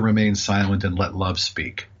and when to remain silent and let love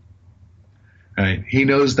speak. Right? He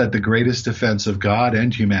knows that the greatest defense of God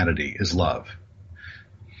and humanity is love.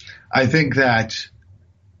 I think that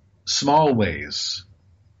small ways,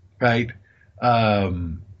 right?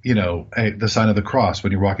 The sign of the cross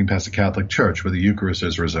when you're walking past a Catholic church where the Eucharist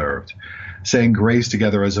is reserved, saying grace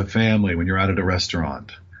together as a family when you're out at a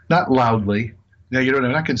restaurant, not loudly,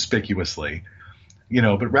 not conspicuously,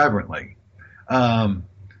 but reverently.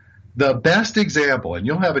 The best example, and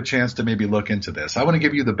you'll have a chance to maybe look into this. I want to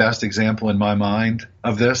give you the best example in my mind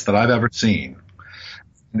of this that I've ever seen.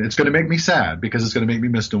 And it's going to make me sad because it's going to make me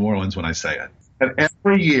miss New Orleans when I say it. And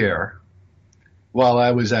every year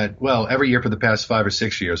every year for the past 5 or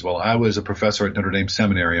 6 years, while I was a professor at Notre Dame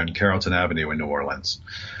Seminary on Carrollton Avenue in New Orleans,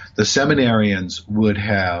 the seminarians would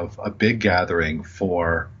have a big gathering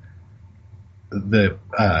for the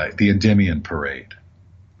Endymion Parade.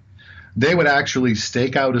 They would actually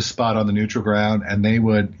stake out a spot on the neutral ground, and they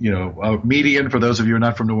would, a median for those of you who are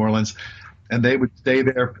not from New Orleans, and they would stay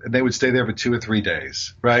there. And they would stay there for 2 or 3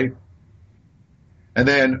 days, right? And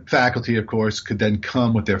then faculty, of course, could then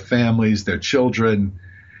come with their families, their children,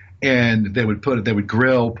 and they would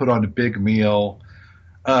grill, put on a big meal.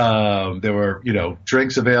 There were,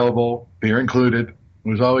 drinks available, beer included. It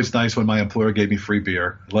was always nice when my employer gave me free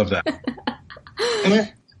beer. I love that.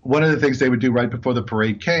 And one of the things they would do right before the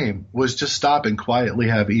parade came was just stop and quietly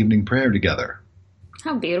have evening prayer together.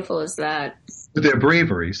 How beautiful is that? With their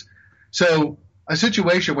breviaries. So a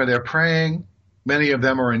situation where they're praying, many of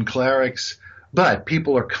them are in clerics, but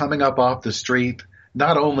people are coming up off the street,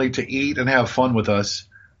 not only to eat and have fun with us,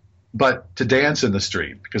 but to dance in the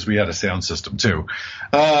street, because we had a sound system too.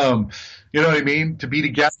 You know what I mean? To be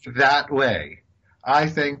together that way. I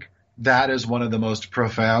think that is one of the most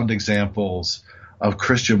profound examples of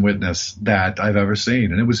Christian witness that I've ever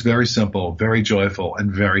seen. And it was very simple, very joyful,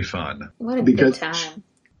 and very fun. What a good time.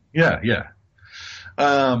 Yeah.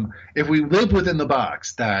 If we live within the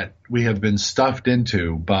box that we have been stuffed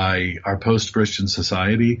into by our post-Christian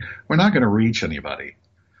society, we're not going to reach anybody.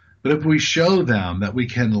 But if we show them that we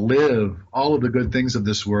can live all of the good things of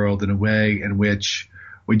this world in a way in which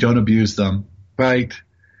we don't abuse them, right?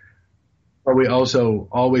 But we also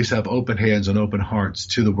always have open hands and open hearts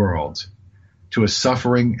to the world, to a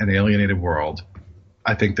suffering and alienated world,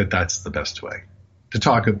 I think that that's the best way to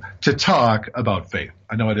talk about faith.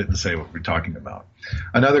 I know I didn't say what we're talking about.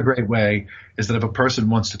 Another great way is that if a person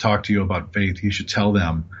wants to talk to you about faith, you should tell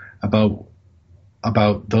them about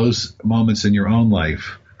those moments in your own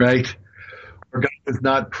life, right? Where God is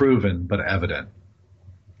not proven but evident.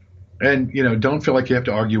 And, don't feel like you have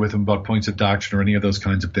to argue with them about points of doctrine or any of those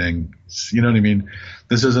kinds of things. You know what I mean?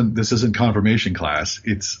 This isn't confirmation class.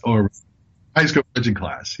 Or high school religion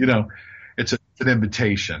class. It's an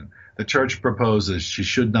invitation. The church proposes, she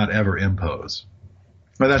should not ever impose.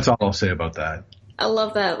 But that's all I'll say about that. I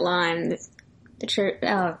love that line. The church.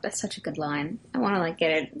 Oh, that's such a good line. I want to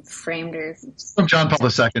get it framed or. From John Paul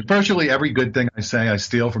II. Virtually every good thing I say, I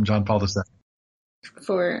steal from John Paul II.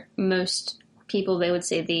 For most people, they would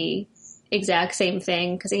say the exact same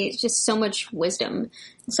thing because he's just so much wisdom,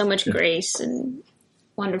 so much grace, and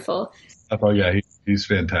wonderful. Oh yeah, he's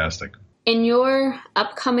fantastic. In your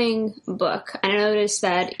upcoming book, I noticed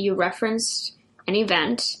that you referenced an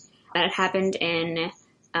event that happened in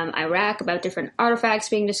Iraq about different artifacts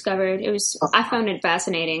being discovered. I found it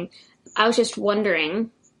fascinating. I was just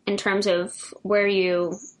wondering, in terms of where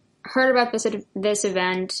you heard about this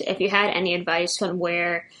event, if you had any advice on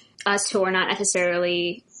where us who are not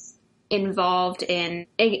necessarily involved in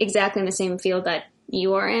exactly in the same field that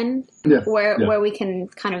you are in, where we can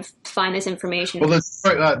kind of find this information. Well,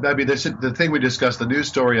 the thing we discussed, the news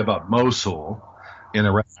story about Mosul in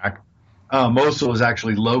Iraq. Mosul is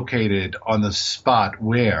actually located on the spot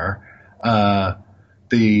where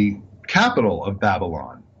the capital of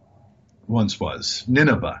Babylon once was,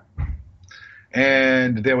 Nineveh.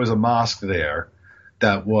 And there was a mosque there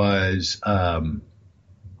that was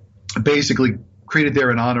basically created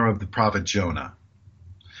there in honor of the prophet Jonah.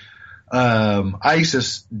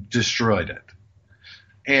 ISIS destroyed it.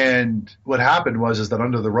 And what happened was that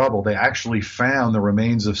under the rubble, they actually found the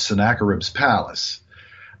remains of Sennacherib's palace.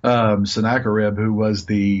 Sennacherib, who was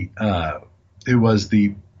the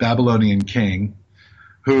Babylonian king,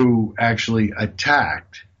 who actually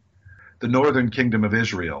attacked the northern kingdom of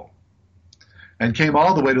Israel and came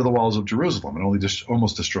all the way to the walls of Jerusalem and only just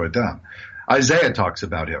almost destroyed them. Isaiah talks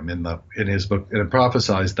about him in his book and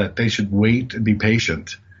prophesies that they should wait and be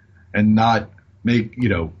patient and not make,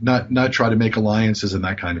 not try to make alliances and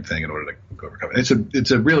that kind of thing in order to overcome it.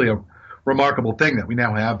 It's a really a remarkable thing that we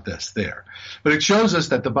now have this there. But it shows us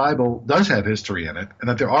that the Bible does have history in it and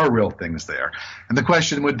that there are real things there. And the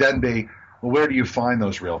question would then be, well, where do you find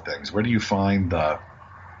those real things? Where do you find the,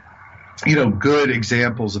 good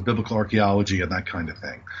examples of biblical archaeology and that kind of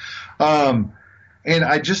thing? And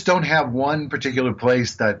I just don't have one particular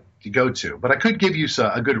place that you go to, but I could give you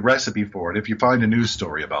a good recipe for it if you find a news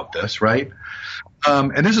story about this, right?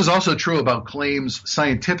 And this is also true about claims,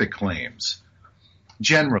 scientific claims,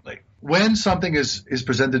 generally. When something is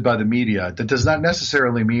presented by the media, that does not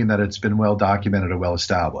necessarily mean that it's been well documented or well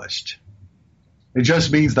established. It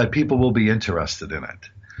just means that people will be interested in it.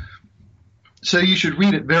 So you should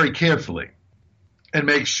read it very carefully and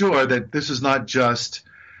make sure that this is not just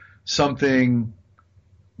something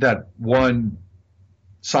that one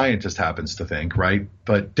scientist happens to think, right?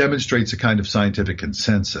 But demonstrates a kind of scientific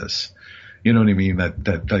consensus. You know what I mean?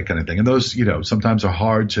 That kind of thing. And those, sometimes are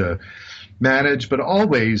hard to manage, but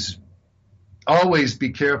always be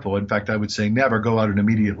careful. In fact, I would say never go out and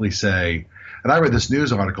immediately say, and I read this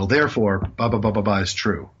news article, therefore, blah, blah, blah, blah, blah is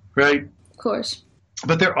true, right? Of course.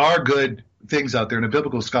 But there are good things out there, and a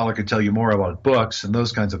biblical scholar could tell you more about books and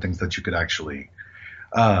those kinds of things that you could actually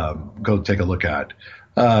go take a look at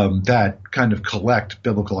that kind of collect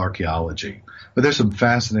biblical archaeology. But there's some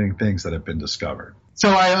fascinating things that have been discovered. So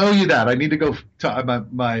I owe you that. I need to go.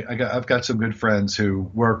 I've got some good friends who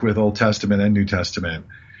work with Old Testament and New Testament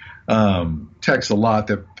texts a lot.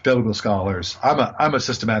 They're biblical scholars. I'm a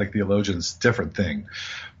systematic theologian. It's a different thing.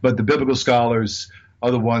 But the biblical scholars are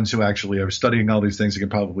the ones who actually are studying all these things and can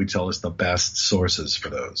probably tell us the best sources for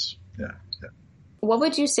those. Yeah. What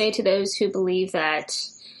would you say to those who believe that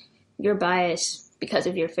you're biased because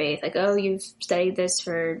of your faith? Like, oh, you've studied this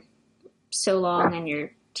for so long and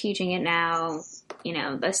you're teaching it now.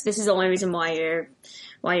 This is the only reason why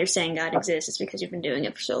you're saying God exists is because you've been doing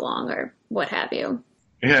it for so long, or what have you.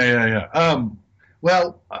 Yeah.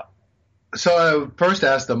 So I first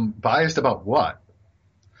asked them, biased about what?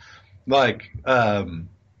 Like, I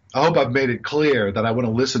hope I've made it clear that I want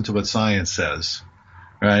to listen to what science says,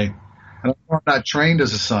 right? And I'm not trained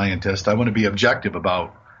as a scientist. I want to be objective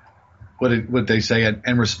about what they say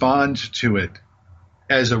and respond to it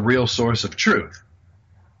as a real source of truth,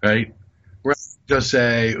 right? Rather than just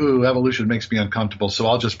say, ooh, evolution makes me uncomfortable, so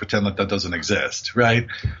I'll just pretend that doesn't exist, right?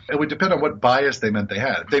 It would depend on what bias they meant they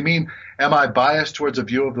had. If they mean, am I biased towards a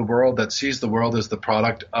view of the world that sees the world as the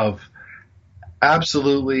product of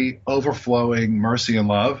absolutely overflowing mercy and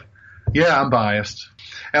love? Yeah, I'm biased.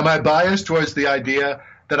 Am I biased towards the idea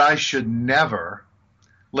that I should never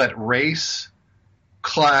let race,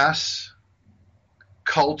 class,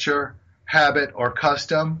 culture, habit, or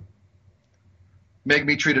custom make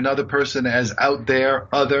me treat another person as out there,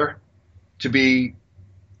 other, to be,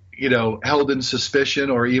 held in suspicion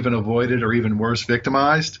or even avoided or even worse,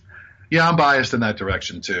 victimized? Yeah, I'm biased in that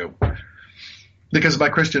direction too. Because my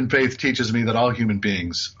Christian faith teaches me that all human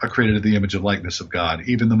beings are created in the image and likeness of God,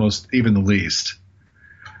 even the least.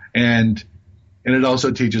 And it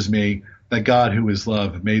also teaches me that God, who is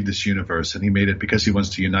love, made this universe, and he made it because he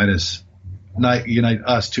wants to unite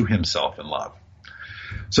us to himself in love.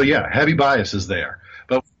 So yeah, heavy bias is there.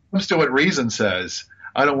 But when it comes to what reason says,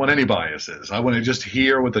 I don't want any biases. I want to just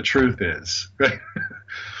hear what the truth is. Right?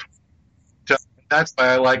 That's why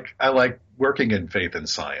I like working in faith and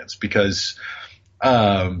science, because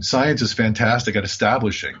science is fantastic at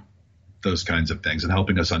establishing those kinds of things and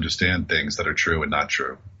helping us understand things that are true and not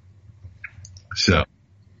true. So,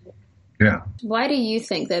 yeah. Why do you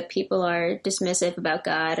think that people are dismissive about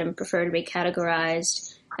God and prefer to be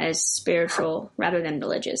categorized as spiritual rather than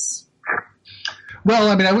religious? Well,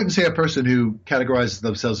 I mean, I wouldn't say a person who categorizes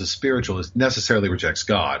themselves as spiritual necessarily rejects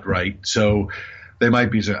God, right? So they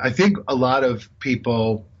might be. I think a lot of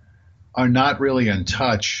people are not really in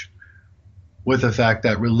touch with the fact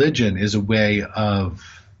that religion is a way of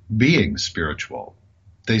being spiritual.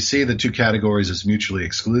 They see the two categories as mutually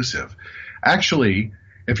exclusive. Actually,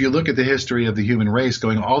 if you look at the history of the human race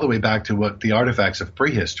going all the way back to what the artifacts of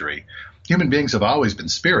prehistory, human beings have always been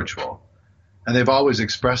spiritual, and they've always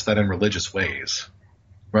expressed that in religious ways,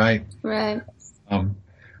 right? Right.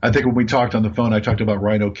 I think when we talked on the phone, I talked about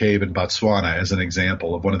Rhino Cave in Botswana as an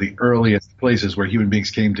example of one of the earliest places where human beings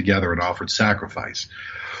came together and offered sacrifice.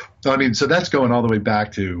 So that's going all the way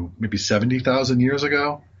back to maybe 70,000 years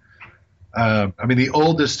ago. The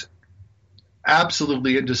oldest,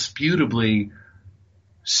 absolutely indisputably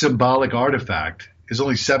symbolic artifact is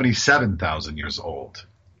only 77,000 years old.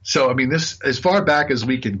 So, I mean, this, as far back as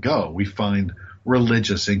we can go, we find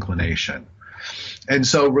religious inclination. And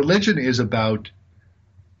so religion is about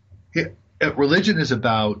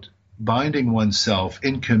binding oneself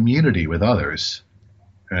in community with others,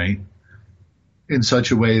 right? In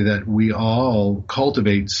such a way that we all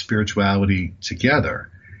cultivate spirituality together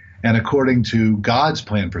and according to God's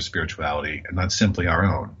plan for spirituality and not simply our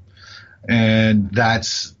own. And that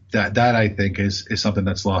I think is something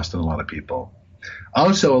that's lost in a lot of people.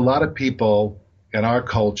 Also, a lot of people in our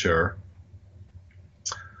culture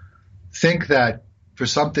think that for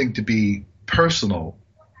something to be personal,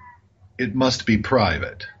 it must be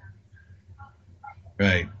private,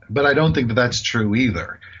 right? But I don't think that that's true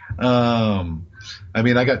either. I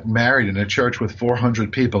mean, I got married in a church with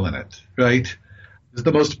 400 people in it, right? It's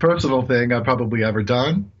the most personal thing I've probably ever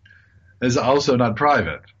done. It's also not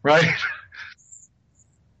private, right?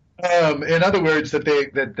 In other words,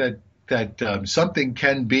 that something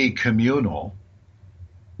can be communal,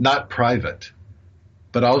 not private,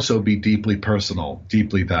 but also be deeply personal,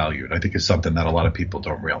 deeply valued. I think is something that a lot of people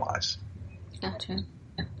don't realize. Gotcha.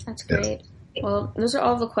 That's great. Yeah. Well, those are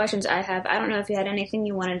all the questions I have. I don't know if you had anything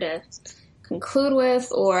you wanted to conclude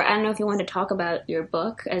with, or I don't know if you wanted to talk about your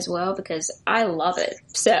book as well, because I love it.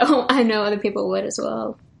 So I know other people would as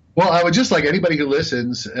well. Well, I would just like anybody who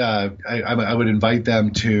listens, I would invite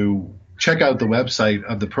them to check out the website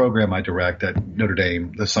of the program I direct at Notre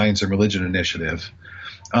Dame, the Science and Religion Initiative.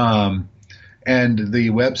 And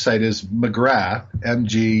the website is McGrath,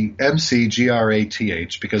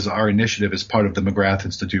 MCGRATH, because our initiative is part of the McGrath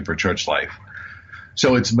Institute for Church Life.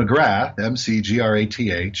 So it's McGrath,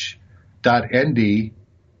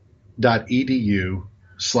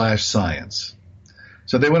 MCGRATH.nd.edu/science.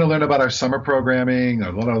 So if they want to learn about our summer programming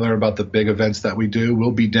or want to learn about the big events that we do,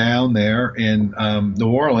 we'll be down there in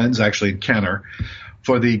New Orleans, actually in Kenner,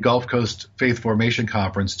 for the Gulf Coast Faith Formation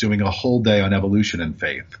Conference, doing a whole day on evolution and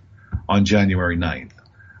faith on January 9th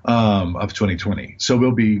of 2020. So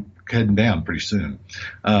we'll be heading down pretty soon,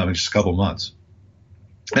 in just a couple months.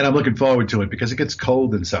 And I'm looking forward to it because it gets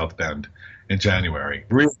cold in South Bend in January.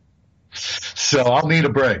 So I'll need a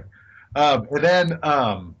break. And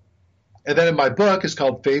then my book is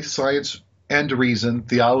called Faith, Science, and Reason,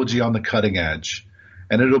 Theology on the Cutting Edge.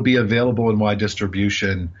 And it'll be available in wide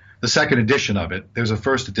distribution. The second edition of it, there's a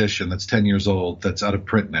first edition that's 10 years old that's out of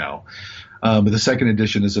print now. But the second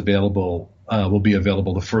edition is available, will be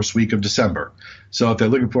available the first week of December. So if they're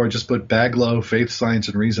looking for it, just put Baglow, Faith, Science,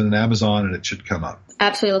 and Reason in Amazon, and it should come up.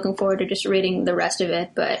 Absolutely looking forward to just reading the rest of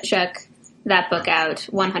it, but check that book out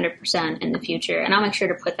 100% in the future. And I'll make sure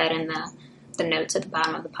to put that in the notes at the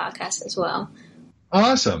bottom of the podcast as well.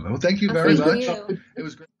 Awesome. Well, thank you very much. It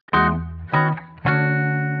was great.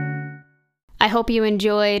 I hope you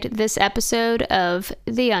enjoyed this episode of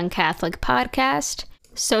the Young Catholic Podcast.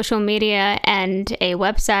 Social media and a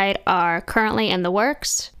website are currently in the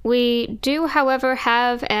works. We do, however,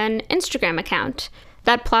 have an Instagram account.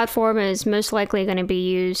 That platform is most likely going to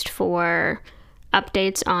be used for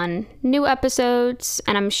updates on new episodes,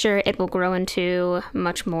 and I'm sure it will grow into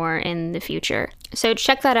much more in the future. So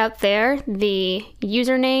check that out there. The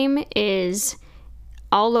username is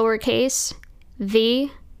all lowercase,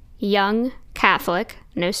 The Young Catholic,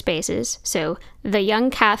 no spaces. So The Young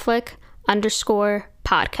Catholic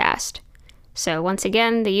 _podcast. So once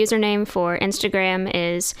again, the username for Instagram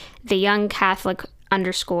is The Young Catholic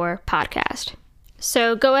 _podcast.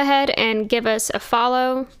 So go ahead and give us a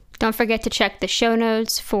follow. Don't forget to check the show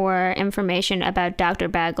notes for information about Dr.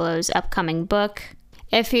 Baglow's upcoming book.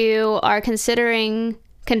 If you are considering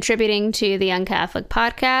contributing to the Young Catholic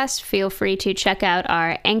Podcast, feel free to check out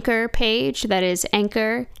our Anchor page. That is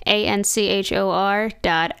Anchor,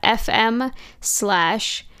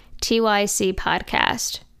 anchor.fm/TYC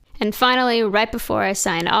podcast. And finally, right before I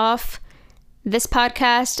sign off, this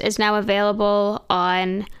podcast is now available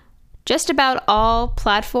on just about all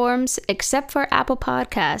platforms except for Apple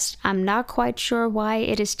Podcasts. I'm not quite sure why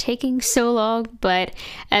it is taking so long, but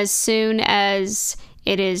as soon as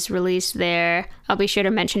it is released there, I'll be sure to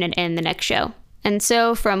mention it in the next show. And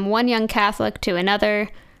so, from one young Catholic to another,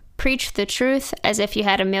 preach the truth as if you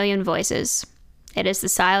had a million voices. It is the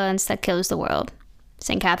silence that kills the world.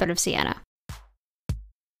 St. Catherine of Siena.